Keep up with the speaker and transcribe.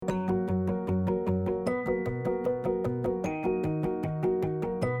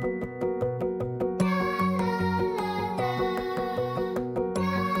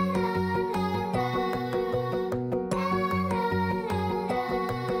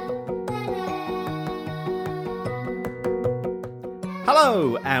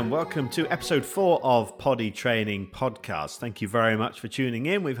Hello and welcome to episode 4 of Poddy Training Podcast. Thank you very much for tuning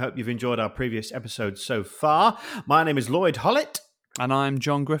in. We hope you've enjoyed our previous episodes so far. My name is Lloyd Hollett. And I'm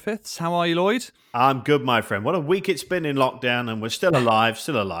John Griffiths. How are you, Lloyd? I'm good, my friend. What a week it's been in lockdown, and we're still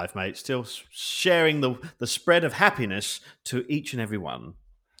alive, mate. Still sharing the spread of happiness to each and every one.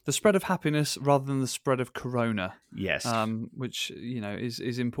 The spread of happiness rather than the spread of corona. Yes. Which,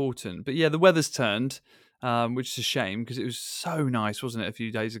 is important. But yeah, the weather's turned, which is a shame because it was so nice, wasn't it, a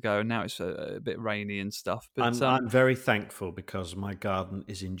few days ago? And now it's a bit rainy and stuff. But I'm very thankful because my garden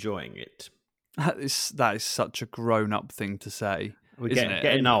is enjoying it. That is such a grown-up thing to say, isn't it?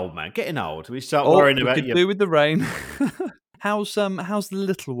 Getting old, man. Getting old. We start worrying about you. Do with the rain. How's the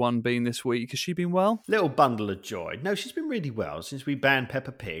little one been this week? Has she been well? Little bundle of joy. No, she's been really well since we banned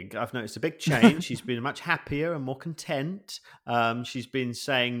Peppa Pig. I've noticed a big change. She's been much happier and more content. She's been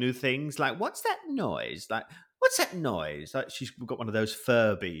saying new things like, "What's that noise?" Like, "What's that noise?" Like, she's got one of those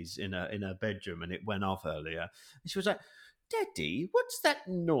Furbies in her bedroom, and it went off earlier. And she was like, "Daddy, what's that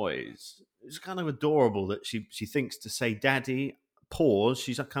noise?" It's kind of adorable that she thinks to say "Daddy." Pause.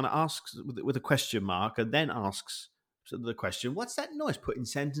 She's kind of asks with a question mark, and then asks the question, "What's that noise?" Putting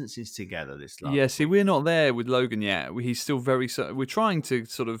sentences together. Yeah, see, we're not there with Logan yet. He's still we're trying to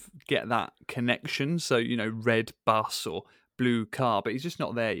sort of get that connection. So, red bus or blue car, but he's just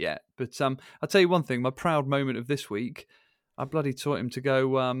not there yet. But I'll tell you one thing, my proud moment of this week, I bloody taught him to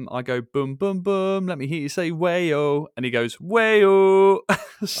go, I go, boom, boom, boom, let me hear you say wayo. And he goes, wayo.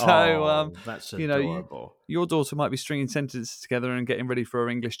 So, that's adorable. Your daughter might be stringing sentences together and getting ready for her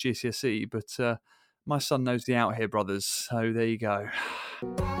English GCSE, but my son knows the Out Here Brothers, so there you go.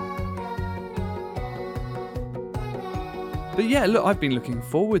 But yeah, look, I've been looking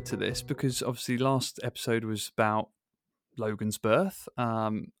forward to this because obviously last episode was about Logan's birth.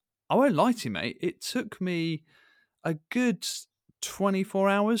 I won't lie to you, mate. It took me a good 24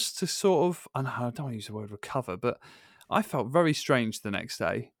 hours to sort of, I don't want to use the word recover, but I felt very strange the next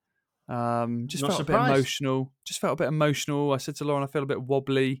day. Just felt a bit emotional. I said to Lauren, I feel a bit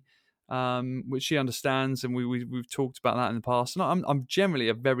wobbly. Which she understands, and we've talked about that in the past. And I'm generally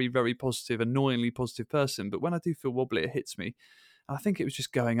a very, very positive, annoyingly positive person, but when I do feel wobbly, it hits me. And I think it was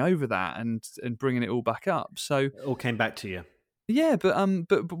just going over that and bringing it all back up. So it all came back to you. Yeah, but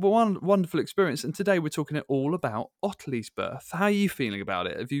one wonderful experience. And today we're talking all about Ottilie's birth. How are you feeling about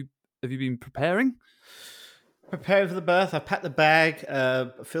it? Have you been preparing? Preparing for the birth. I packed the bag,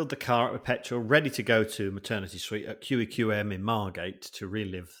 filled the car up with petrol, ready to go to maternity suite at QEQM in Margate to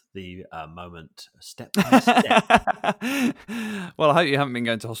relive the moment step by step. Well, I hope you haven't been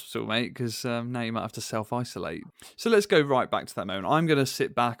going to hospital, mate, because now you might have to self-isolate. So let's go right back to that moment. I'm going to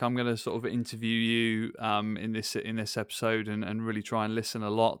sit back. I'm going to sort of interview you in this episode and really try and listen a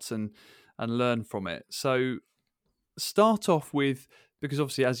lot and learn from it. So start off with, because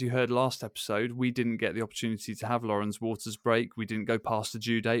obviously, as you heard last episode, we didn't get the opportunity to have Lauren's waters break. We didn't go past the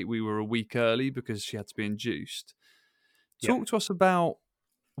due date. We were a week early because she had to be induced. Talk to us about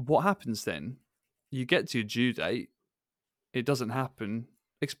what happens then. You get to your due date. It doesn't happen.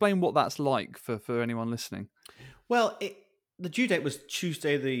 Explain what that's like for anyone listening. Well, the due date was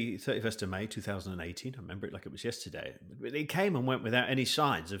Tuesday, the 31st of May, 2018. I remember it like it was yesterday. It came and went without any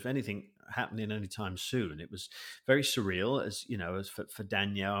signs of anything happening anytime soon. It was very surreal, as you know, as for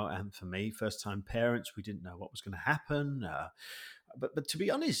Danielle and for me, first-time parents. We didn't know what was going to happen. But to be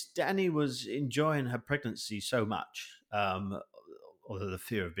honest, Danny was enjoying her pregnancy so much, although the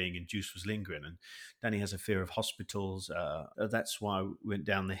fear of being induced was lingering. And Danny has a fear of hospitals. That's why we went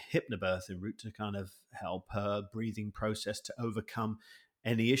down the hypnobirthing route to kind of help her breathing process to overcome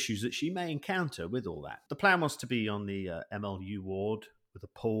any issues that she may encounter with all that. The plan was to be on the MLU ward with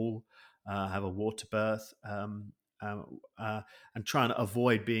a pool, have a water birth, and trying to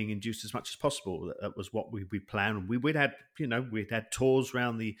avoid being induced as much as possible. That was what we planned. We'd had tours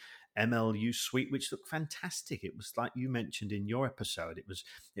around the MLU suite, which looked fantastic. It was like you mentioned in your episode.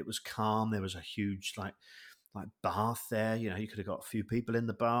 It was calm. There was a huge like bath there. You know, you could have got a few people in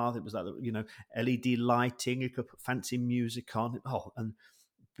the bath. It was like, LED lighting. You could put fancy music on. And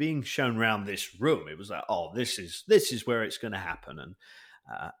being shown around this room, it was like, this is where it's going to happen. And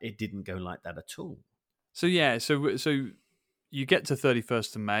it didn't go like that at all. So yeah, so you get to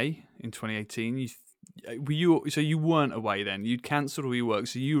 31st of May in 2018. You weren't away then. You'd cancelled all your work,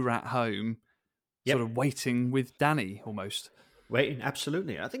 so you were at home, sort of waiting with Danny almost. Waiting,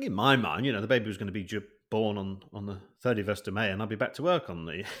 absolutely. I think in my mind, the baby was going to be born on the 31st of May, and I'd be back to work on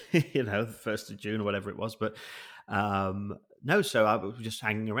the the 1st of June or whatever it was. But no, so I was just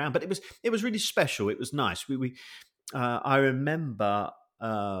hanging around. But it was really special. It was nice. I remember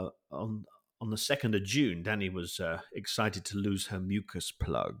on on the 2nd of June, Danny was excited to lose her mucus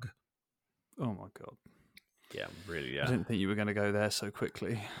plug. Oh my God. Yeah, really. I didn't think you were going to go there so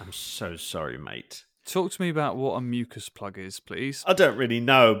quickly. I'm so sorry, mate. Talk to me about what a mucus plug is, please. I don't really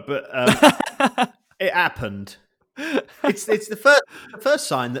know, but it happened. It's the first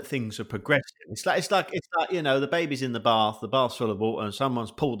sign that things are progressing. It's like the baby's in the bath's full of water, and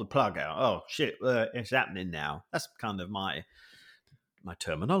someone's pulled the plug out. Oh shit, it's happening now. That's kind of my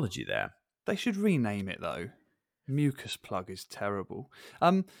terminology there. They should rename it though. Mucus plug is terrible.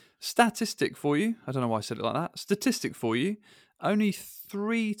 Statistic for you. I don't know why I said it like that. Statistic for you. Only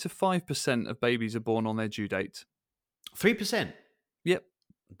 3 to 5% of babies are born on their due date. 3%. Yep.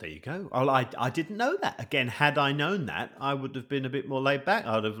 There you go. I didn't know that. Again, had I known that, I would have been a bit more laid back.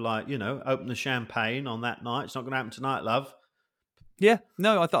 I'd have opened the champagne on that night. It's not going to happen tonight, love. Yeah,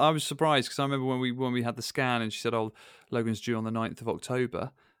 no, I was surprised because I remember when we had the scan and she said, "Oh, Logan's due on the 9th of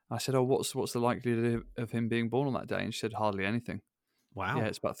October." I said, "Oh, what's the likelihood of him being born on that day?" And she said, "Hardly anything." Wow. Yeah,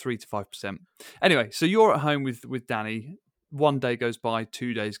 it's about 3 to 5%. Anyway, so you're at home with Danny. 1 day goes by,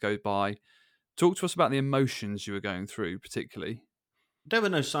 2 days go by. Talk to us about the emotions you were going through, particularly. There were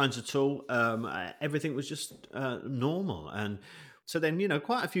no signs at all. Everything was just normal. And so then,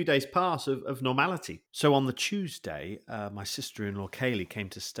 quite a few days pass of normality. So on the Tuesday, my sister-in-law, Kaylee, came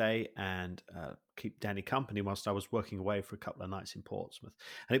to stay and keep Danny company whilst I was working away for a couple of nights in Portsmouth.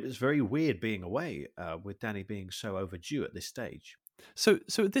 And it was very weird being away with Danny being so overdue at this stage. So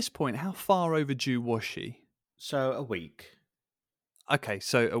at this point, how far overdue was she? So a week. Okay,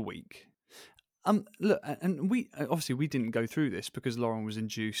 so a week. Look, and we didn't go through this because Lauren was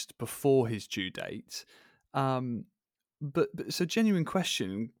induced before his due date. But it's a genuine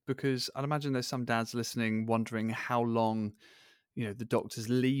question because I'd imagine there's some dads listening wondering how long, the doctors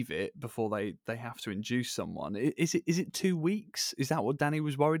leave it before they have to induce someone. Is it 2 weeks? Is that what Danny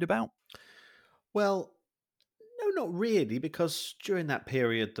was worried about? Well, no, not really, because during that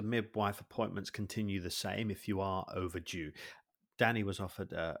period, the midwife appointments continue the same if you are overdue. Danny was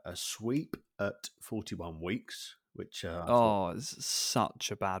offered a sweep at 41 weeks, which it's such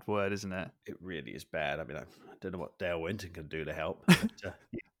a bad word, isn't it? It really is bad. I mean, I don't know what Dale Winton can do to help.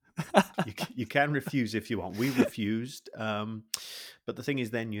 But, you can refuse if you want. We refused. But the thing is,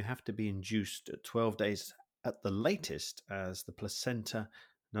 then you have to be induced at 12 days at the latest, as the placenta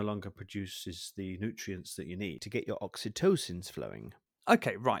no longer produces the nutrients that you need to get your oxytocins flowing.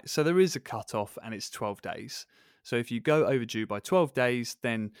 Okay, right. So there is a cut-off and it's 12 days. So if you go overdue by 12 days,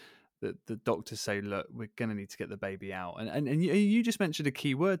 then the doctors say, look, we're going to need to get the baby out. And you just mentioned a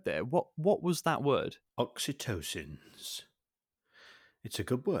key word there. What was that word? Oxytocins. It's a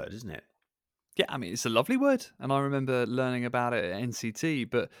good word, isn't it? Yeah, I mean, it's a lovely word. And I remember learning about it at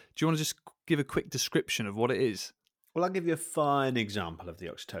NCT. But do you want to just give a quick description of what it is? Well, I'll give you a fine example of the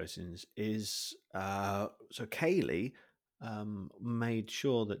oxytocins. So Kaylee made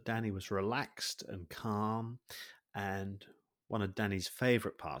sure that Danny was relaxed and calm. And one of Danny's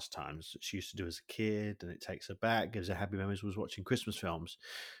favourite pastimes that she used to do as a kid, and it takes her back, gives her happy memories, was watching Christmas films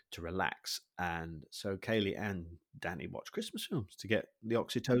to relax. And so Kaylee and Danny watch Christmas films to get the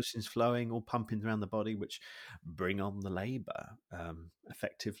oxytocins flowing, all pumping around the body, which bring on the labour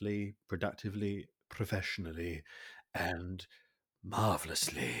effectively, productively, professionally, and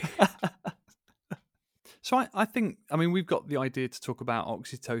marvellously. So I think, we've got the idea to talk about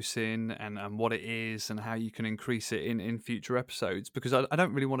oxytocin and what it is and how you can increase it in future episodes, because I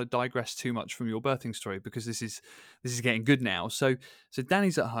don't really want to digress too much from your birthing story, because this is getting good now. So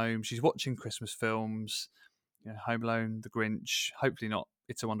Danny's at home, she's watching Christmas films, Home Alone, The Grinch, hopefully not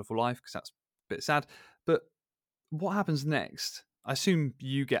It's a Wonderful Life, because that's a bit sad. But what happens next? I assume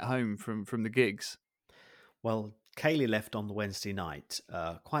you get home from the gigs. Well, Kaylee left on the Wednesday night,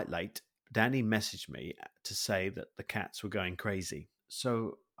 quite late. Danny messaged me to say that the cats were going crazy.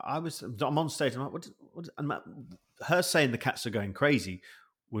 So I'm on stage. I'm like, her saying the cats are going crazy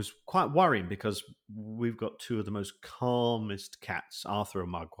was quite worrying, because we've got two of the most calmest cats, Arthur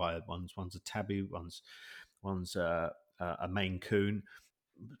and Maguire. One's a tabby, one's a Maine Coon.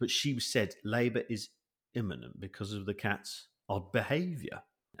 But she said labour is imminent because of the cat's odd behaviour.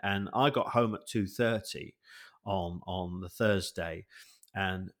 And I got home at 2:30 on the Thursday.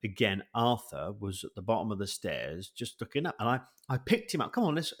 And again, Arthur was at the bottom of the stairs just looking up. And I picked him up. Come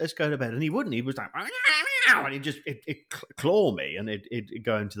on, let's go to bed. And he wouldn't. He was like, and he'd claw me, and it'd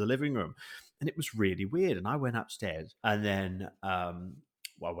go into the living room. And it was really weird. And I went upstairs. And then I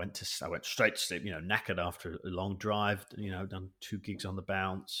went straight to sleep, knackered after a long drive, done 2 gigs on the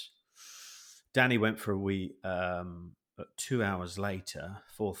bounce. Danny went for a wee 2 hours later,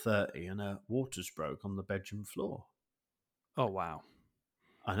 4:30, and her waters broke on the bedroom floor. Oh, wow.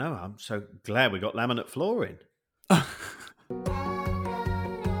 I know. I'm so glad we got laminate flooring. So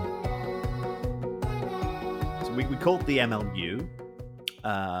we called the MLU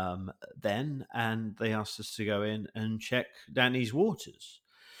then, and they asked us to go in and check Danny's waters.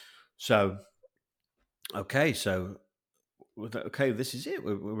 So, okay, this is it.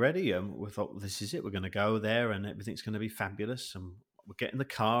 We're ready. We thought, this is it. We're going to go there, and everything's going to be fabulous. And we get in the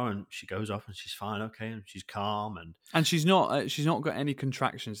car, and she goes off, and she's fine. Okay, and she's calm, and she's not got any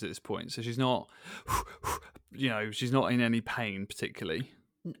contractions at this point, so she's not, she's not in any pain particularly.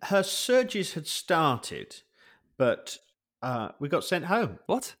 Her surges had started, but we got sent home.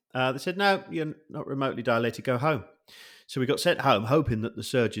 What? They said, no, you're not remotely dilated. Go home. So we got sent home, hoping that the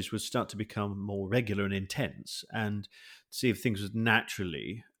surges would start to become more regular and intense, and see if things would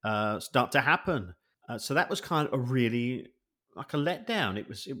naturally start to happen. So that was kind of a really like a letdown. It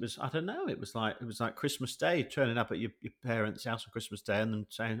was I don't know. It was like Christmas Day, turning up at your parents' house on Christmas Day and then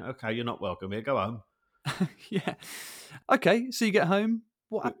saying, "Okay, you're not welcome here. Go home." Yeah. Okay, so you get home.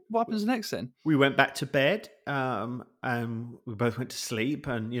 What happens next then? We went back to bed, and we both went to sleep.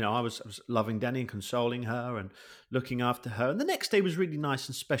 And I was loving Danny and consoling her and looking after her. And the next day was really nice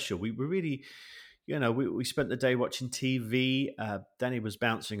and special. We were really, we spent the day watching TV. Danny was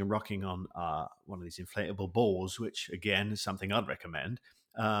bouncing and rocking on one of these inflatable balls, which again is something I'd recommend.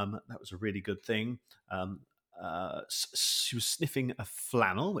 That was a really good thing. She was sniffing a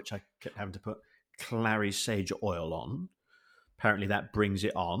flannel, which I kept having to put clary sage oil on. Apparently that brings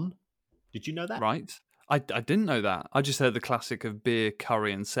it on. Did you know that? Right. I didn't know that. I just heard the classic of beer,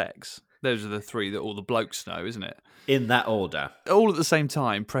 curry, and sex. Those are the three that all the blokes know, isn't it? In that order. All at the same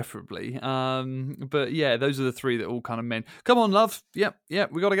time, preferably. But yeah, those are the three that all kind of men. Come on, love. Yep,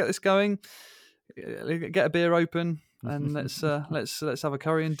 we got to get this going. Get a beer open and let's have a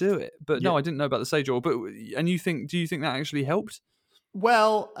curry and do it. But no, I didn't know about the sage oil. But do you think that actually helped?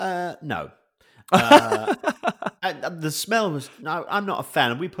 Well, no. The smell was. No, I'm not a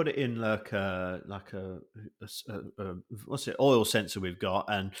fan. We put it in like a what's it? Oil sensor we've got,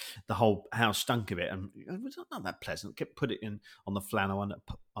 and the whole house stunk of it, and it was not that pleasant. Put it in on the flannel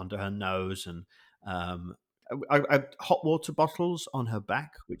under her nose, and I had hot water bottles on her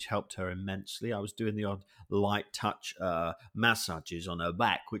back, which helped her immensely. I was doing the odd light touch massages on her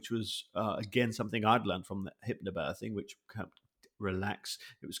back, which was again something I'd learned from the hypnobirthing, which helped relax.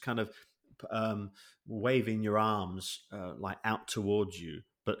 It was kind of waving your arms like out towards you,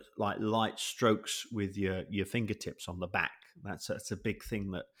 but like light strokes with your fingertips on the back. That's a big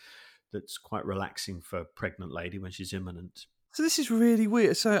thing that's quite relaxing for a pregnant lady when she's imminent. So this is really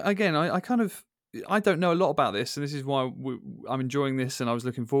weird. So again, I don't know a lot about this, and this is why I'm enjoying this, and I was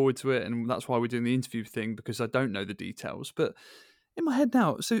looking forward to it, and that's why we're doing the interview thing, because I don't know the details. But in my head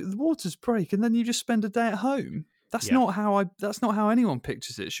now, so the waters break, and then you just spend a day at home. That's not how anyone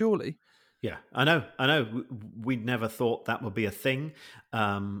pictures it, surely. Yeah, I know. We never thought that would be a thing.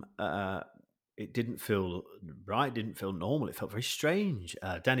 It didn't feel right. It didn't feel normal. It felt very strange.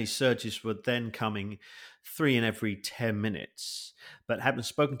 Danny's surges were then coming 3 in every 10 minutes. But having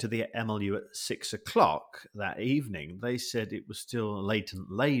spoken to the MLU at 6 o'clock that evening, they said it was still latent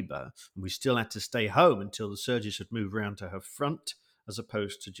labour, and we still had to stay home until the surges had moved around to her front as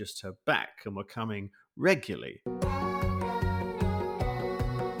opposed to just her back, and were coming regularly.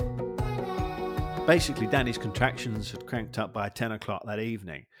 Basically, Danny's contractions had cranked up by 10 o'clock that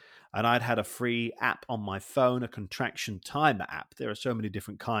evening, and I'd had a free app on my phone, a contraction timer app. There are so many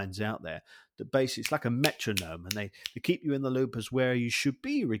different kinds out there that basically it's like a metronome, and they keep you in the loop as where you should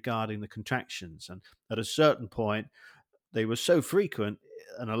be regarding the contractions. And at a certain point, they were so frequent,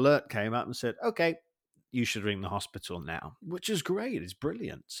 an alert came up and said, okay, you should ring the hospital now, which is great. It's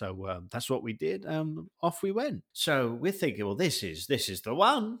brilliant. So that's what we did. Off we went. So we're thinking, well, this is the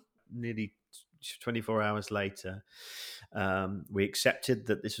one. Nearly 24 hours later, we accepted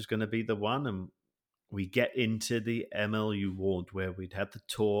that this was going to be the one, and we get into the MLU ward where we'd had the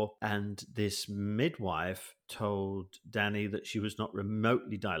tour, and this midwife told Danny that she was not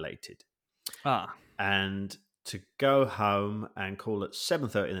remotely dilated. And to go home and call at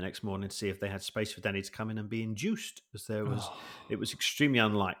 7:30 the next morning to see if they had space for Danny to come in and be induced, as it was extremely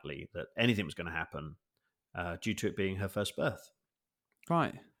unlikely that anything was going to happen due to it being her first birth.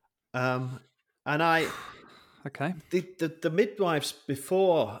 Right. And I, okay, the midwives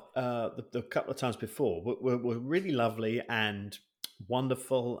before the couple of times before were really lovely and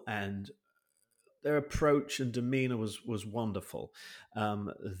wonderful, and their approach and demeanor was wonderful.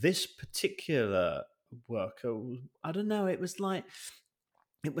 This particular worker, I don't know, it was like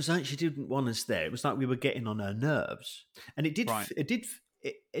she didn't want us there. It was like we were getting on her nerves, and it did. Right. It did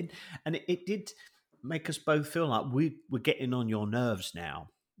make us both feel like we're getting on your nerves now.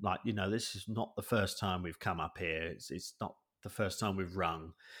 Like, this is not the first time we've come up here. It's not the first time we've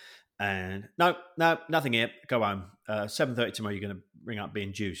rung. And no, nothing here. Go home. 7:30 tomorrow. You're going to ring up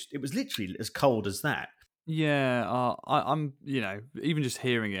being juiced. It was literally as cold as that. Yeah, I'm, even just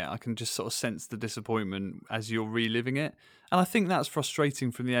hearing it, I can just sort of sense the disappointment as you're reliving it. And I think that's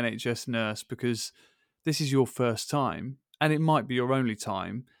frustrating from the NHS nurse because this is your first time and it might be your only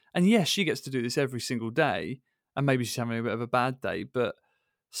time. And yes, she gets to do this every single day and maybe she's having a bit of a bad day, but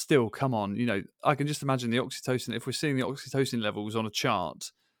still, come on, I can just imagine the oxytocin. If we're seeing the oxytocin levels on a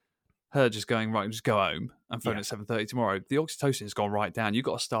chart, her just going, right, just go home and phone Yeah. at 7:30 tomorrow. The oxytocin has gone right down. You've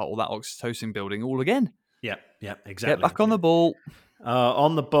got to start all that oxytocin building all again. Yeah, exactly. Get back on the ball.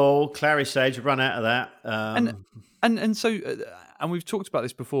 On the ball, Clary Sage run out of that. And so, and we've talked about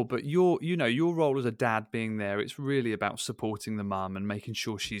this before, but your role as a dad being there, it's really about supporting the mum and making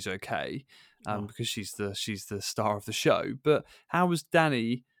sure she's okay, because she's the star of the show. But how was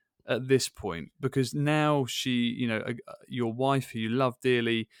Danny at this point? Because now she, your wife, who you love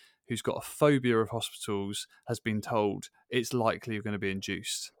dearly, who's got a phobia of hospitals, has been told it's likely you're going to be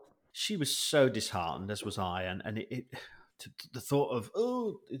induced. She was so disheartened, as was I, and the thought of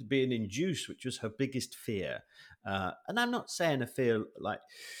it being induced, which was her biggest fear. And I'm not saying a fear like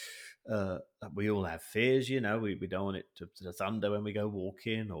we all have fears, we don't want it to thunder when we go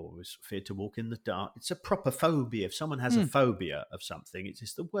walking, or we're feared to walk in the dark. It's a proper phobia. If someone has a phobia of something,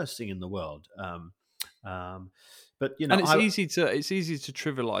 it's the worst thing in the world. But and it's easy to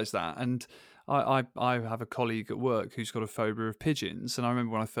trivialize that. And I have a colleague at work who's got a phobia of pigeons, and I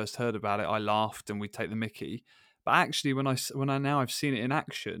remember when I first heard about it, I laughed and we'd take the mickey. But actually, when I now I've seen it in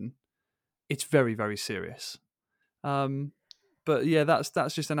action, it's very, very serious. But yeah, that's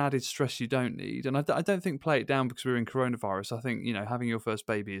just an added stress you don't need. And I don't think play it down because we're in coronavirus. I think having your first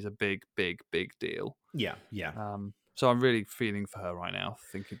baby is a big, big, big deal. Yeah. So I'm really feeling for her right now,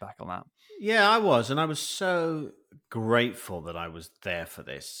 thinking back on that. Yeah, I was, and I was so grateful that I was there for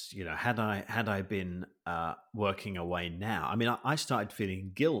this. Had I been working away now, I mean, I started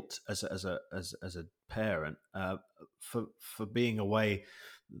feeling guilt as a parent for being away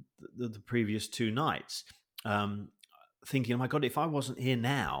the previous 2 nights, thinking, oh my God, if I wasn't here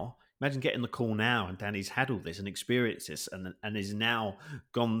now. Imagine getting the call now, and Danny's had all this and experienced this, and is now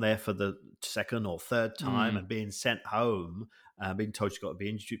gone there for the second or third time and being sent home, being told she's got to be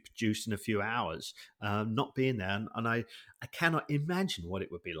introduced in a few hours, not being there. And I cannot imagine what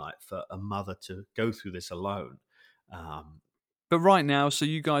it would be like for a mother to go through this alone. But right now, so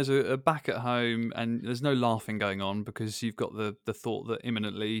you guys are back at home and there's no laughing going on because you've got the thought that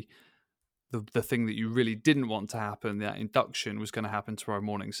imminently the thing that you really didn't want to happen, that induction, was going to happen tomorrow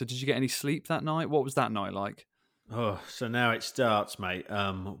morning. So did you get any sleep that night? What was that night like? Oh, so now it starts, mate.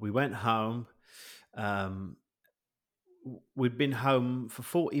 We went home. We'd been home for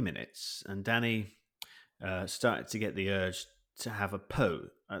 40 minutes and Danny started to get the urge to have a poo.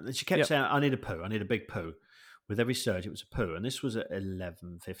 And she kept saying, I need a poo. I need a big poo. With every surge, it was a poo. And this was at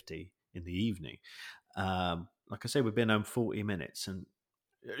 11:50 in the evening. Like I say, we'd been home 40 minutes and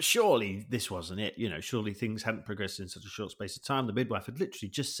surely this wasn't it. Surely things hadn't progressed in such a short space of time. The midwife had literally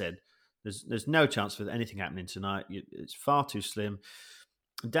just said, there's no chance for anything happening tonight. It's far too slim.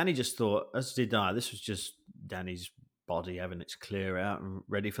 And Danny just thought, as did I, this was just Danny's body having its clear out and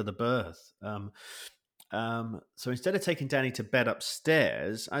ready for the birth. So instead of taking Danny to bed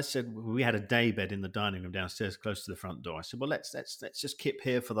upstairs, I said, we had a day bed in the dining room downstairs close to the front door. I said, well, let's just keep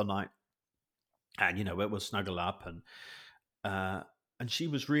here for the night. And, we'll snuggle up. And she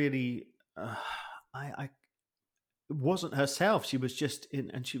was really, it wasn't herself. She was just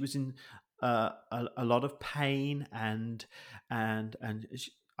and she was in a lot of pain and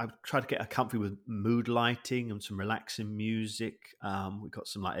I tried to get her comfy with mood lighting and some relaxing music. We got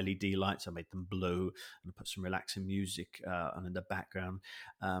some like LED lights. I made them blue and I put some relaxing music on in the background.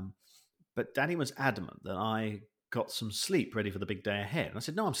 But Danny was adamant that I got some sleep ready for the big day ahead. And I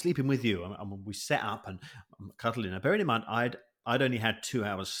said, no, I'm sleeping with you. And we set up and I'm cuddling her. Bearing in mind, I'd only had 2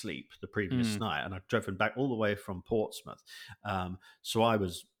 hours sleep the previous night, and I'd driven back all the way from Portsmouth. So I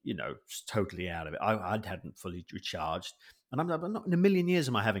was, totally out of it. I hadn't fully recharged. And I'm not in a million years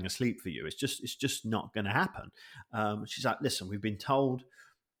am I having a sleep for you. It's just not going to happen. She's like, listen, we've been told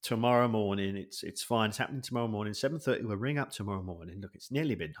tomorrow morning, it's fine. It's happening tomorrow morning, 7:30. We'll ring up tomorrow morning. Look, it's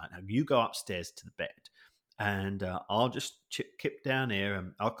nearly midnight now. You go upstairs to the bed, and I'll just kip down here,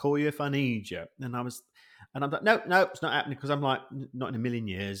 and I'll call you if I need you. And I'm like, no, it's not happening, because I'm like, not in a million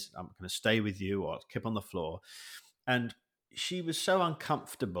years. I'm going to stay with you, or I'll kip on the floor. And she was so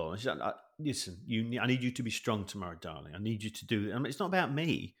uncomfortable. She's like, listen, I need you to be strong tomorrow, darling. I need you to do. I mean, it's not about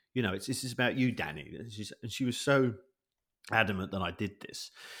me. This is about you, Danny. And she was so adamant that I did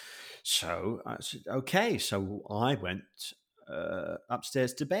this. So I said, okay. So I went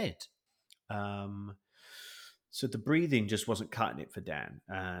upstairs to bed. So the breathing just wasn't cutting it for Dan,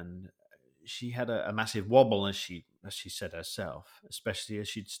 and she had a massive wobble, as she said herself, especially as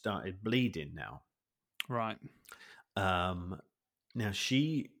she'd started bleeding now. Right. Now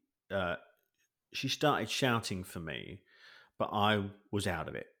she started shouting for me, but I was out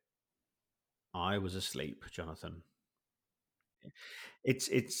of it. I was asleep, Jonathan.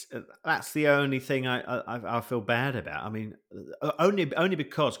 It's that's the only thing I feel bad about. I mean, only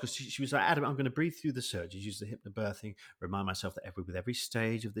because she was like, Adam, I'm going to breathe through the surge. Use the hypnobirthing. Remind myself that with every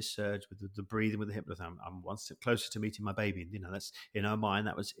stage of this surge, with the breathing, with the hypnobirthing, I'm one step closer to meeting my baby. And that's in her mind.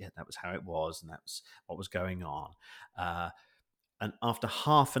 That was it. That was how it was, and that was what was going on. And after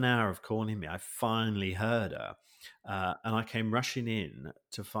half an hour of calling me, I finally heard her. And I came rushing in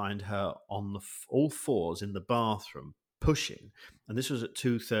to find her on all fours in the bathroom, pushing. And this was at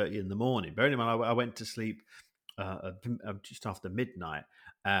 2:30 in the morning. Bearing in mind, I went to sleep just after midnight.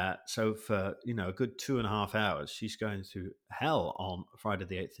 So for a good 2.5 hours, she's going through hell on Friday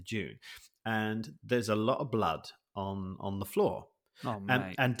the 8th of June. And there's a lot of blood on the floor. Oh,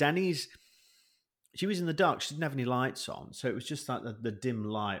 mate. And Danny's... She was in the dark. She didn't have any lights on, so it was just like the dim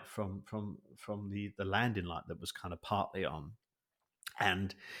light from the landing light that was kind of partly on.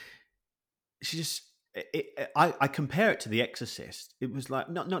 And she just... I compare it to The Exorcist. It was like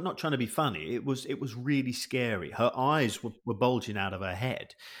not trying to be funny. It was really scary. Her eyes were bulging out of her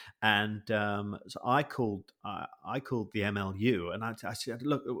head, and so I called the MLU, and I said,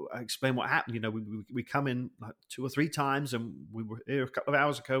 look, I explained what happened. We come in like 2 or 3 times, and we were here a couple of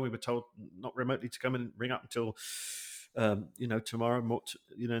hours ago. We were told not remotely to come and ring up until tomorrow,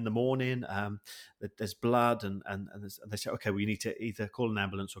 in the morning, that there's blood, and they say, okay, well, you need to either call an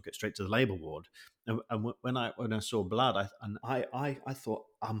ambulance or get straight to the labor ward. And when I saw blood, I thought,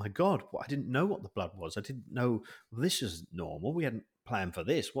 oh my God, I didn't know what the blood was. I didn't know, well, this is normal. We hadn't planned for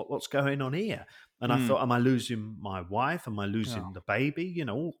this. What's going on here? And I thought, am I losing my wife? Am I losing the baby?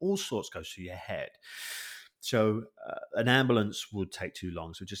 All sorts goes through your head. So an ambulance would take too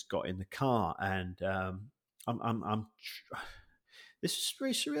long. So we just got in the car, and I'm this is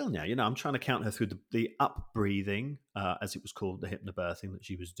very surreal now. I'm trying to count her through the up breathing, as it was called, the hypnobirthing that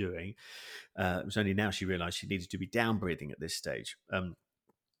she was doing. It was only now she realised she needed to be down breathing at this stage.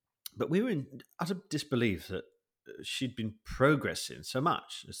 But we were in utter disbelief that she'd been progressing so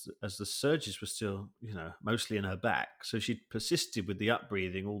much as the surges were still, mostly in her back. So she'd persisted with the up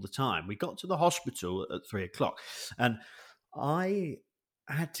breathing all the time. We got to the hospital at 3:00, and I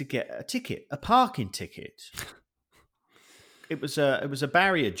had to get a parking ticket. It was a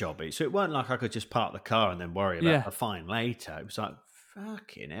barrier jobby, so it weren't like I could just park the car and then worry about a fine later. It was like,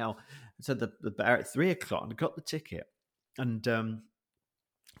 fucking hell. So the barrier at 3:00, and I got the ticket, and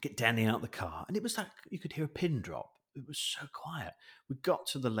get Danny out the car, and it was like you could hear a pin drop. It was so quiet. We got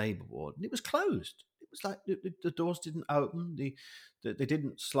to the labour ward, and it was closed. It was like the doors didn't open, they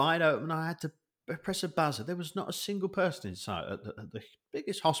didn't slide open. I had to press a buzzer. There was not a single person inside at the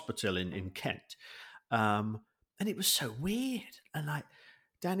biggest hospital in Kent, and it was so weird. And like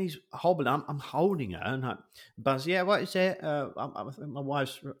Danny's hobbling, I'm holding her, and I buzz. Yeah, what is it? My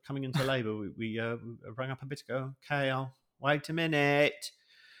wife's coming into labour. We rang up a bit ago. Okay, I'll wait a minute.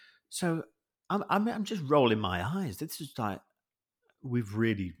 So I'm just rolling my eyes. This is like, we've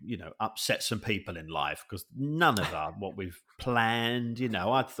really, upset some people in life, because none of what we've planned.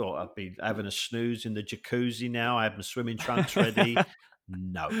 I thought I'd be having a snooze in the jacuzzi now. I have my swimming trunks ready.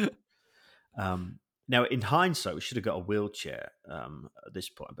 No. Now, in hindsight, we should have got a wheelchair at this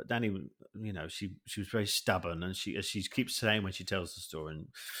point. But Danny, she was very stubborn, and she keeps saying when she tells the story, and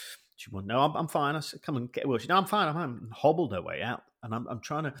she went, "No, I'm fine." I said, "Come and get a wheelchair." "No, I'm fine. I'm hobbled her way out, and I'm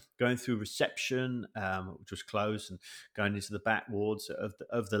trying to going through reception, which was closed, and going into the back wards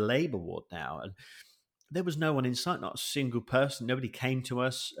of the labour ward now, and there was no one in sight, not a single person. Nobody came to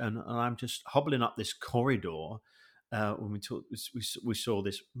us, and I'm just hobbling up this corridor when we saw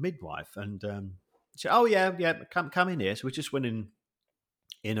this midwife, and she said, "Oh yeah, come in here." So we just went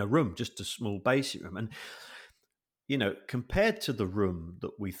in a room, just a small basic room, and compared to the room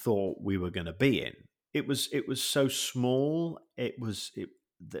that we thought we were going to be in, it was so small. There was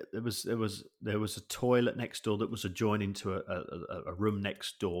a toilet next door that was adjoining to a room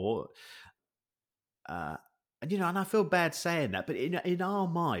next door, and I feel bad saying that, but in our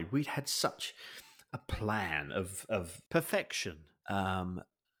mind, we'd had such a plan of perfection.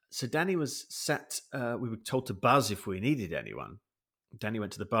 So Danny was sat. We were told to buzz if we needed anyone. Danny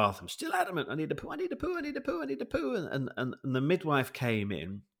went to the bathroom, still adamant, I need to poo, I need to poo, I need to poo, I need to poo. And the midwife came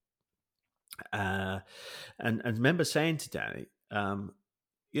in and remember saying to Danny,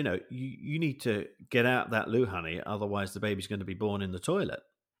 you need to get out that loo, honey, otherwise the baby's going to be born in the toilet.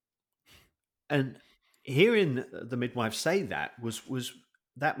 And hearing the midwife say that was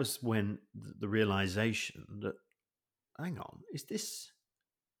when the realization that, hang on, is this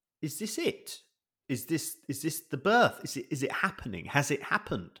it? Is this the birth? Is it happening? Has it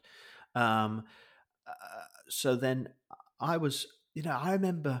happened? So then I was, I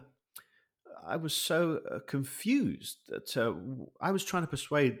remember I was so confused that I was trying to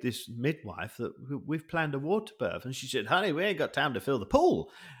persuade this midwife that we've planned a water birth, and she said, "Honey, we ain't got time to fill the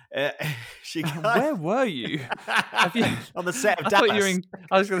pool." Where were you? On the set of Dallas.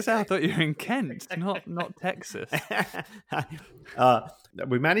 I was going to say, I thought you were in Kent, not Texas.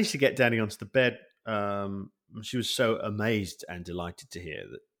 We managed to get Danny onto the bed. She was so amazed and delighted to hear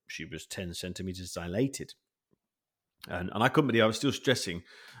that she was 10 centimeters dilated. And I couldn't believe I was still stressing.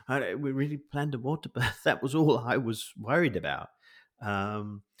 We really planned a water birth. That was all I was worried about.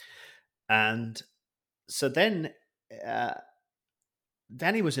 And so then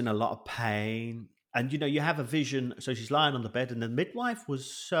Danny was in a lot of pain. And, you have a vision. So she's lying on the bed, and the midwife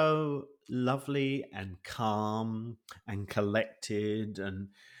was so lovely and calm and collected. And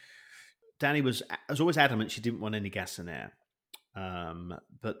Danny was always adamant she didn't want any gas and air.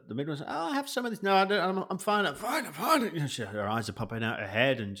 But the midwife said, I have some of this. No, I don't. I'm fine. I'm fine. Her eyes are popping out her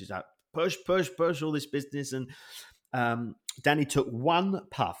head, and she's like, push, all this business. And Danny took one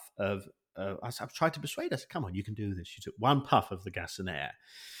puff of. I've tried to persuade her. Come on, you can do this. She took one puff of the gas and air,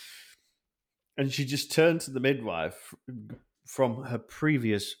 and she just turned to the midwife from her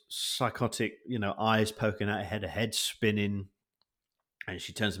previous psychotic, eyes poking out her head, her head spinning, and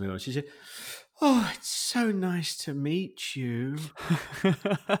she turns to me and she said, "Oh, it's so nice to meet you."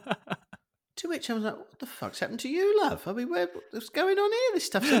 To which I was like, "What the fuck's happened to you, love? I mean, what's going on here? This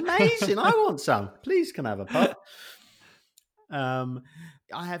stuff's amazing. I want some. Please, can I have a puff?"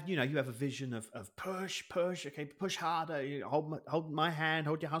 I have, you have a vision of push, okay, push harder. Hold my hand,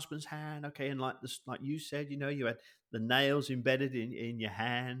 hold your husband's hand, okay, and like you said, you had the nails embedded in your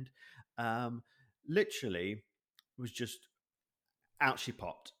hand. Literally, it was just out she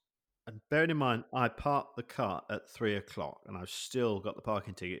popped. And bearing in mind, I parked the car at 3:00, and I've still got the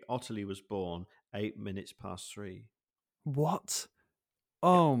parking ticket. Ottilie was born 8 minutes past 3. What?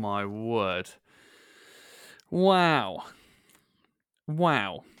 Oh, my word. Wow.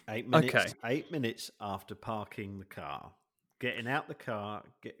 8 minutes. Okay. 8 minutes after parking the car, getting out the car,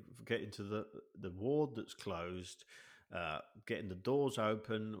 getting to the ward that's closed, getting the doors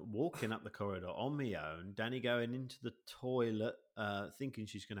open, walking up the corridor on my own. Danny going into the toilet, thinking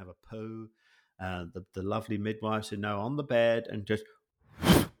she's going to have a poo. The lovely midwife said no on the bed, and just.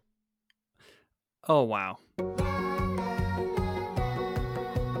 Oh wow.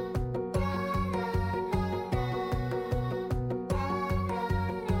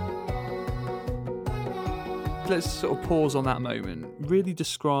 Let's sort of pause on that moment. Really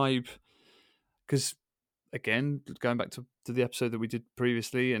describe, because again, going back to the episode that we did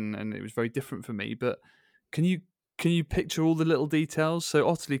previously, and it was very different for me. But can you picture all the little details? So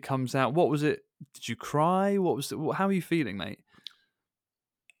Ottilie comes out. What was it? Did you cry? What was it? How are you feeling, mate?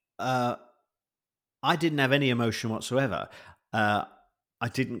 I didn't have any emotion whatsoever. I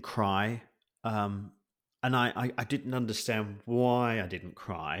didn't cry, and I didn't understand why I didn't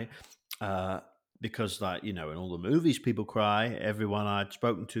cry. Because, like, in all the movies, people cry. Everyone I'd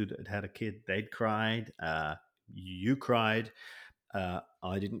spoken to that had a kid, they'd cried. You cried. I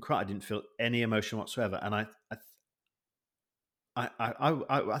didn't cry. I didn't feel any emotion whatsoever. And I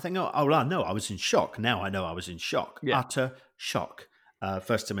think, no, I was in shock. Now I know I was in shock. Yeah. Utter shock.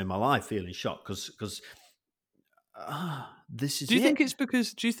 First time in my life feeling shocked because this is. Do you think it's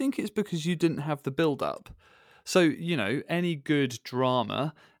because you didn't have the build up? So, any good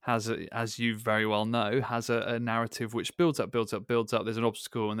drama has, as you very well know, has a narrative which builds up. There's an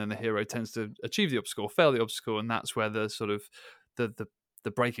obstacle, and then the hero tends to achieve the obstacle, fail the obstacle, and that's where the sort of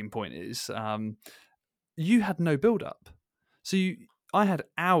the breaking point is. You had no build up, so I had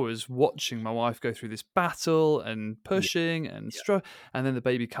hours watching my wife go through this battle and pushing and and then the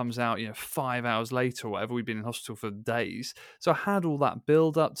baby comes out, 5 hours later or whatever. We'd been in hospital for days, so I had all that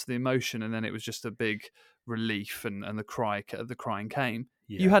build up to the emotion, and then it was just a big relief, and the crying came.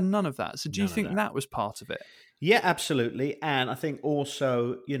 You had none of that. So do you None of think that. that was part of it? Yeah, absolutely. And I think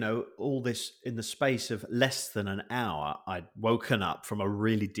also, all this in the space of less than an hour, I'd woken up from a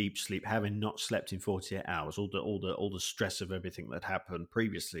really deep sleep, having not slept in 48 hours. All the stress of everything that happened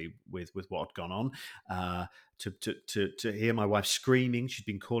previously with what had gone on. To hear my wife screaming, she'd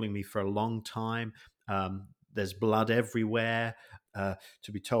been calling me for a long time. There's blood everywhere.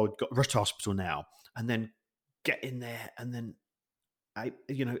 To be told, got rush to hospital now, and then get in there, and then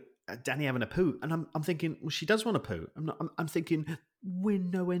Danny having a poo, and I'm thinking, well, she does want a poo. I'm thinking, we're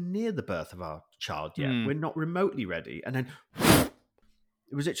nowhere near the birth of our child yet. We're not remotely ready. And then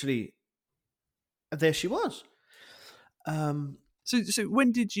it was literally, there she was. So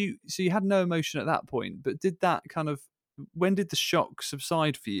when did you? So you had no emotion at that point, but did that kind of? When did the shock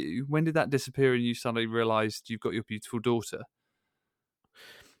subside for you? When did that disappear, and you suddenly realised you've got your beautiful daughter?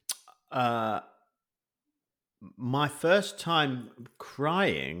 My first time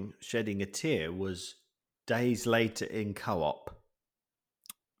crying, shedding a tear, was days later in Co-op.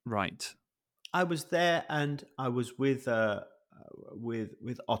 Right. I was there, and I was with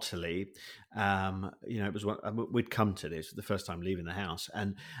Ottilie. It was we'd come to this the first time leaving the house,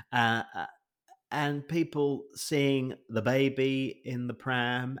 and people seeing the baby in the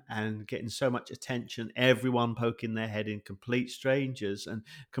pram and getting so much attention, everyone poking their head in, complete strangers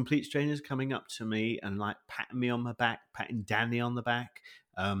coming up to me and like patting me on my back, patting Danny on the back,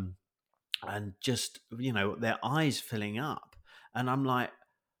 and just their eyes filling up, and I'm like,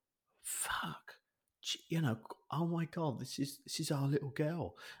 fuck, oh my god, this is our little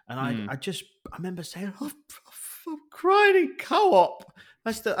girl. And I remember saying, I'm crying in Co-op.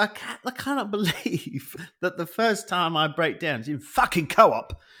 I cannot believe that the first time I break down is in fucking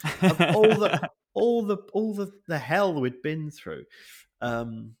Co-op, of all the hell we'd been through.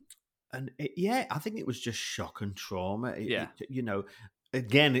 And I think it was just shock and trauma.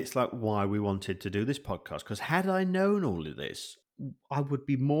 Again, it's like why we wanted to do this podcast, because had I known all of this, I would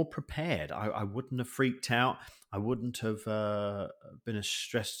be more prepared. I wouldn't have freaked out. I wouldn't have been as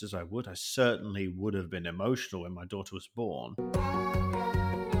stressed as I would. I certainly would have been emotional when my daughter was born.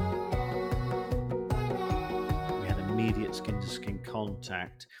 We had immediate skin-to-skin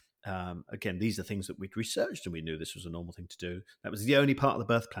contact. Again, these are things that we'd researched, and we knew this was a normal thing to do. That was the only part of the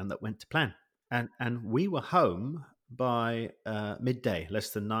birth plan that went to plan. And we were home by midday, less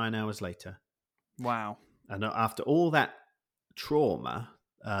than 9 hours later. Wow. And after all that trauma,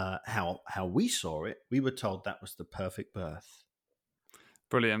 how we saw it, we were told that was the perfect birth.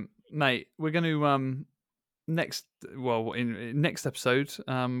 Brilliant, mate. We're going to in next episode,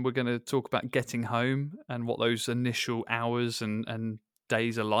 we're going to talk about getting home and what those initial hours and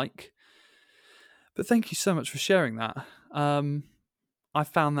days are like. But thank you so much for sharing that. I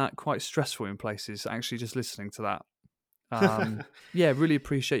found that quite stressful in places, actually, just listening to that. Really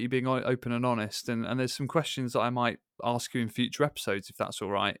appreciate you being open and honest. And there's some questions that I might ask you in future episodes, if that's all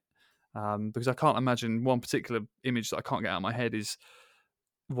right. Because I can't imagine one particular image that I can't get out of my head is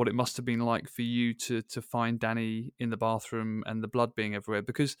what it must have been like for you to find Danny in the bathroom and the blood being everywhere.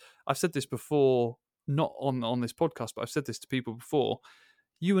 Because I've said this before, not on this podcast, but I've said this to people before.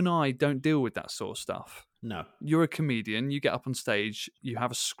 You and I don't deal with that sort of stuff. No. You're a comedian, you get up on stage, you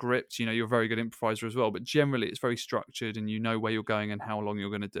have a script, you're a very good improviser as well, but generally it's very structured and you know where you're going and how long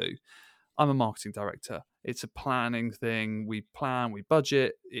you're going to do. I'm a marketing director. It's a planning thing. We plan, we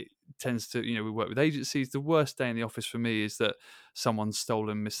budget. It tends to, we work with agencies. The worst day in the office for me is that someone's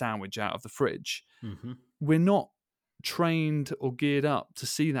stolen my sandwich out of the fridge. Mm-hmm. We're not trained or geared up to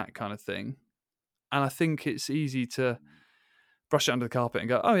see that kind of thing. And I think it's easy to brush it under the carpet and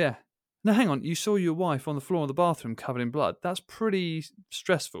go, oh yeah, now hang on, you saw your wife on the floor of the bathroom covered in blood. That's pretty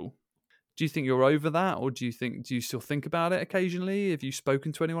stressful. Do you think you're over that, or do you still think about it occasionally? Have you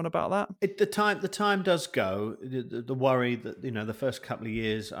spoken to anyone about that? The time does go. The worry that the first couple of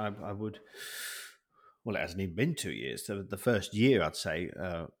years I would, well, it hasn't even been 2 years. So the first year, I'd say,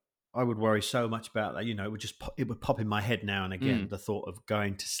 I would worry so much about that. It would pop in my head now and again, the thought of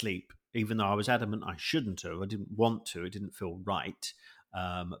going to sleep, even though I was adamant I shouldn't have. I didn't want to. It didn't feel right.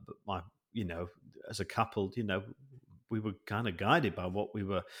 But as a couple, we were kind of guided by what we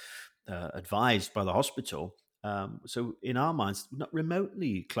were advised by the hospital. So in our minds, not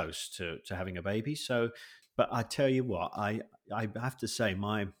remotely close to having a baby. So, but I tell you what, I have to say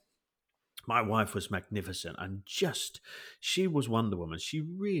my wife was magnificent, and she was Wonder Woman. She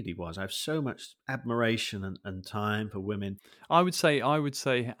really was. I have so much admiration and time for women. I would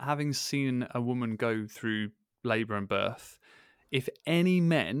say, having seen a woman go through labour and birth, if any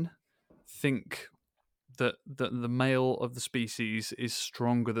men think that the male of the species is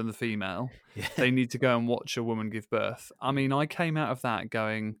stronger than the female, Yeah. they need to go and watch a woman give birth. I mean, I came out of that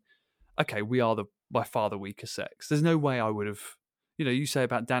going, okay, we are by far the weaker sex. There's no way I would have, you say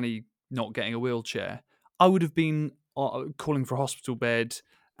about Danny not getting a wheelchair. I would have been calling for a hospital bed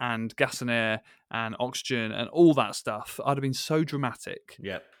and gas and air and oxygen and all that stuff. I'd have been so dramatic.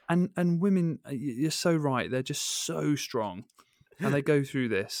 Yep. And women, you're so right. They're just so strong, and they go through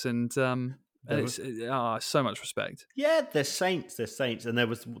this, and it's so much respect. Yeah, they're saints. They're saints. And there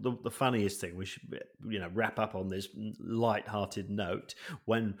was the funniest thing. We should, wrap up on this light-hearted note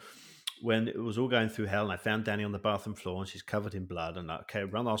when it was all going through hell, and I found Danny on the bathroom floor, and she's covered in blood. And okay,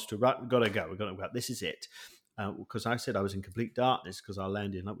 run hospital, right? We've got to go. This is it. Because I said I was in complete darkness because our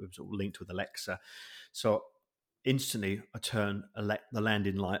landing we were sort of linked with Alexa, so instantly I turn the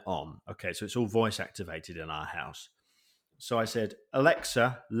landing light on. Okay, so it's all voice activated in our house. So I said,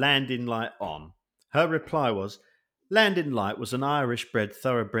 Alexa, landing light on. Her reply was, landing light was an Irish-bred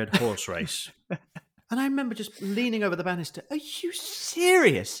thoroughbred horse race. And I remember just leaning over the banister. Are you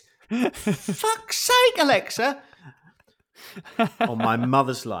serious? Fuck's sake, Alexa! On my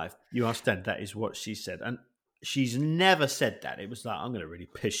mother's life, you understand that is what she said. And she's never said that. It was like, I'm going to really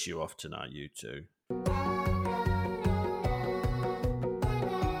piss you off tonight, you two.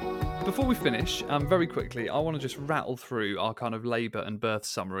 Before we finish, very quickly, I want to just rattle through our kind of labour and birth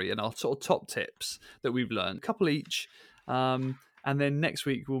summary and our sort of top tips that we've learned, a couple each. And then next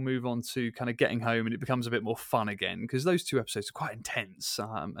week we'll move on to kind of getting home, and it becomes a bit more fun again, because those 2 episodes are quite intense.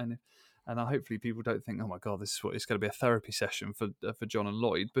 And hopefully people don't think, oh my God, this is what it's going to be a therapy session for John and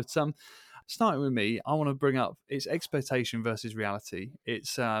Lloyd. But starting with me, I want to bring up it's expectation versus reality.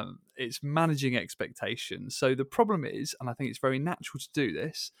 It's managing expectations. So the problem is, and I think it's very natural to do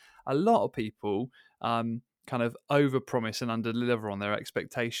this, a lot of people kind of overpromise and underdeliver on their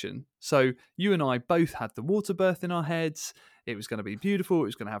expectation. So you and I both had the water birth in our heads. It was going to be beautiful. It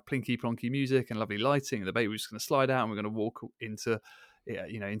was going to have plinky plonky music and lovely lighting, and the baby was going to slide out, and we're going to walk into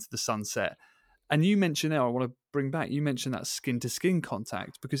the sunset. And you mentioned there, I want to bring back, you mentioned that skin-to-skin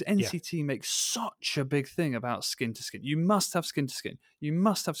contact, because NCT makes such a big thing about skin-to-skin. You must have skin-to-skin. You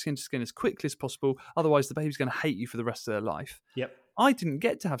must have skin-to-skin as quickly as possible. Otherwise, the baby's going to hate you for the rest of their life. Yep. I didn't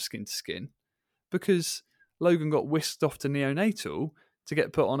get to have skin-to-skin because Logan got whisked off to neonatal to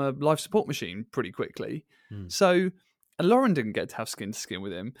get put on a life support machine pretty quickly. So Lauren didn't get to have skin-to-skin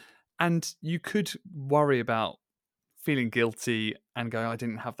with him. And you could worry about feeling guilty and going, I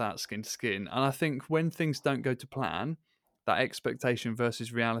didn't have that skin to skin. And I think when things don't go to plan, that expectation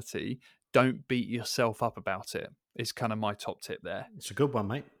versus reality, don't beat yourself up about it, is kind of my top tip there. It's a good one,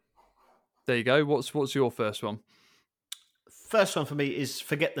 mate. There you go. What's your first one? First one for me is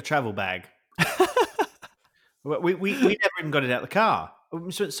forget the travel bag. we never even got it out of the car.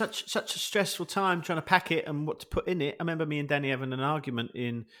 So it's such a stressful time trying to pack it and what to put in it. I remember me and Danny having an argument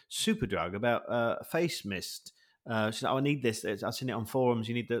in Superdrug about face mist. She said, I need this. I've seen it on forums.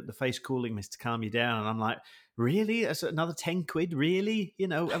 You need the face cooling mist to calm you down. And I'm like, really? That's another 10 quid? Really?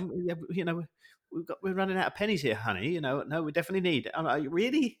 We're running out of pennies here, honey. No, we definitely need. I'm like,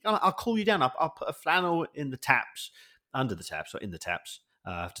 really? I'll cool you down. I'll put a flannel in the taps, under the taps, or in the taps.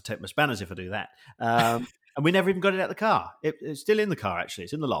 I have to take my spanners if I do that. And we never even got it out of the car. It's still in the car, actually.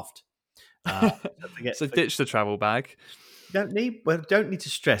 It's in the loft. So ditch the travel bag. Don't need to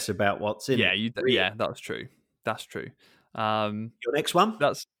stress about what's in it. Yeah, that's true. That's true. Your next one?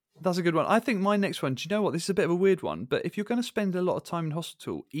 That's a good one. I think my next one, do you know what? This is a bit of a weird one, but if you're going to spend a lot of time in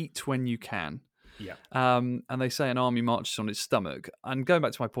hospital, eat when you can. Yeah. And they say an army marches on its stomach. And going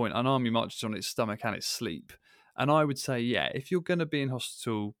back to my point, an army marches on its stomach and its sleep. And I would say, if you're going to be in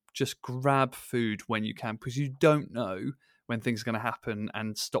hospital, just grab food when you can, because you don't know when things are going to happen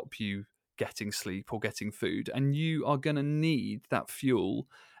and stop you getting sleep or getting food. And you are going to need that fuel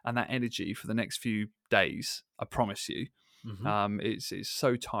and that energy for the next few days, I promise you. Mm-hmm. It's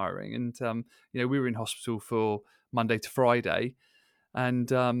so tiring. And, we were in hospital for Monday to Friday. And,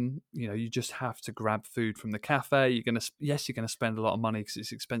 you just have to grab food from the cafe. You're going to spend a lot of money because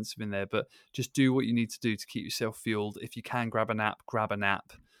it's expensive in there, but just do what you need to do to keep yourself fueled. If you can grab a nap, grab a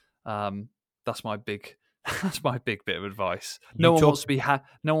nap. That's my big bit of advice. No one wants to be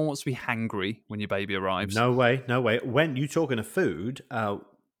hangry when your baby arrives. No way. When you talking of food,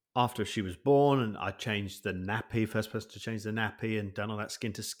 after she was born, and I changed the nappy, first person to change the nappy, and done all that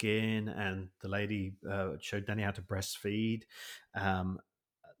skin to skin, and the lady showed Danny how to breastfeed.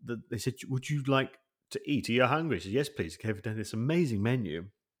 They said, "Would you like to eat? Are you hungry?" She said, "Yes, please." Gave Danny this amazing menu,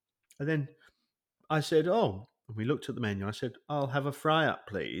 and then I said, "Oh." And we looked at the menu. I said, "I'll have a fry up,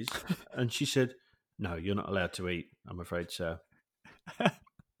 please." And she said, "No, you're not allowed to eat, I'm afraid, sir."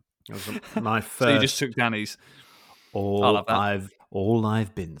 That was my first. So you just took Danny's. All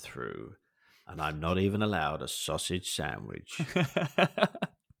I've been through, and I'm not even allowed a sausage sandwich.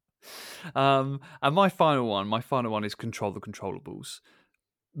 And my final one is control the controllables.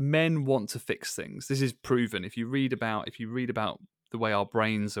 Men want to fix things. This is proven. If you read about the way our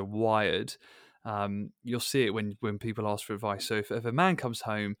brains are wired, you'll see it when people ask for advice. So if a man comes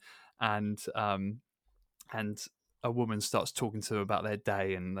home and a woman starts talking to them about their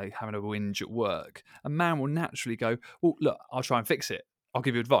day and they having a whinge at work, a man will naturally go, well, look, I'll try and fix it. I'll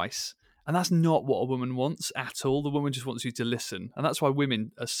give you advice. And that's not what a woman wants at all. The woman just wants you to listen. And that's why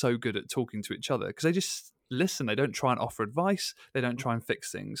women are so good at talking to each other, because they just listen. They don't try and offer advice. They don't try and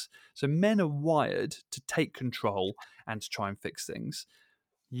fix things. So men are wired to take control and to try and fix things.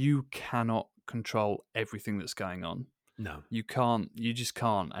 You cannot control everything that's going on. No. You can't. You just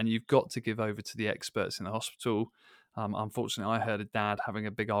can't. And you've got to give over to the experts in the hospital. Unfortunately, I heard a dad having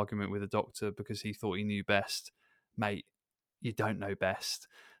a big argument with a doctor because he thought he knew best. Mate, you don't know best.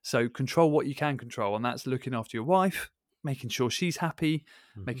 So control what you can control, and that's looking after your wife, making sure she's happy,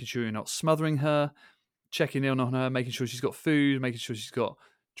 making sure you're not smothering her, checking in on her, making sure she's got food, making sure she's got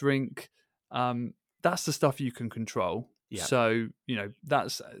drink. That's the stuff you can control. Yeah. So,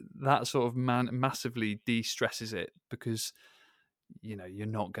 that sort of massively de-stresses it, because you're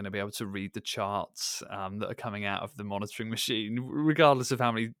not going to be able to read the charts that are coming out of the monitoring machine, regardless of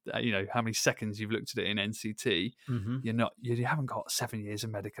how many seconds you've looked at it in NCT. You haven't got 7 years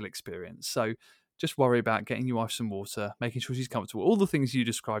of medical experience. So just worry about getting your wife some water, making sure she's comfortable. All the things you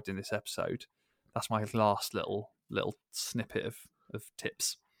described in this episode. That's my last little snippet of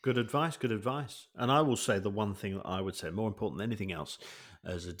tips. Good advice. And I will say the one thing that I would say, more important than anything else,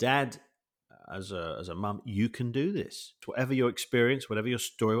 as a dad, as a mum, you can do this. Whatever your experience, whatever your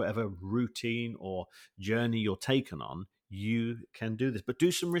story, whatever routine or journey you're taken on, you can do this. But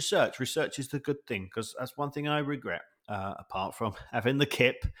do some research. Research is the good thing, because that's one thing I regret, apart from having the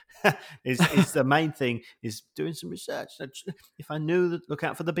kip, is the main thing, is doing some research. If I knew that, look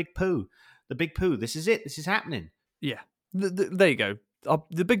out for the big poo. The bbig poo. This is it. This is happening. Yeah. There you go.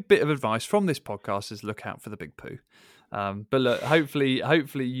 The big bit of advice from this podcast is look out for the big poo. But look, hopefully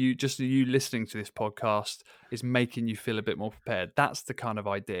you listening to this podcast is making you feel a bit more prepared. That's the kind of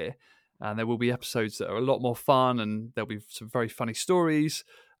idea. And there will be episodes that are a lot more fun, and there'll be some very funny stories.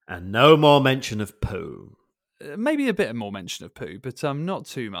 And no more mention of poo. Maybe a bit more mention of poo, but not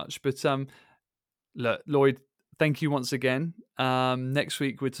too much. But look, Lloyd, thank you once again. Next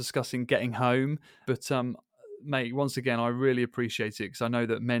week we're discussing getting home. But mate, once again, I really appreciate it, because I know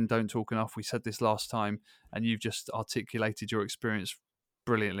that men don't talk enough. We said this last time, and you've just articulated your experience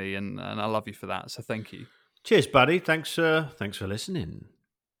brilliantly, and I love you for that. So thank you. Cheers, buddy. Thanks for listening.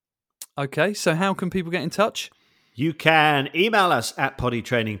 Okay, so how can people get in touch? You can email us at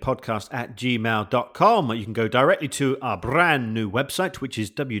poddytrainingpodcast@gmail.com. You can go directly to our brand new website, which is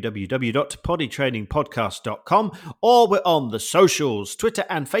www.poddytrainingpodcast.com, or we're on the socials, Twitter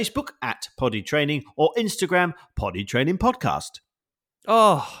and Facebook at poddytraining, or Instagram, poddytrainingpodcast.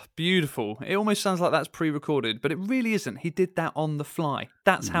 Oh, beautiful. It almost sounds like that's pre-recorded, but it really isn't. He did that on the fly.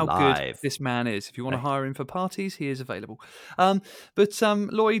 That's how good this man is. If you want to hire him for parties, he is available. But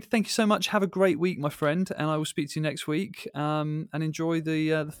Lloyd, thank you so much. Have a great week, my friend, and I will speak to you next week, and enjoy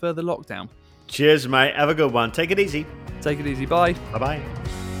the further lockdown. Cheers, mate. Have a good one. Take it easy. Take it easy. Bye. Bye-bye.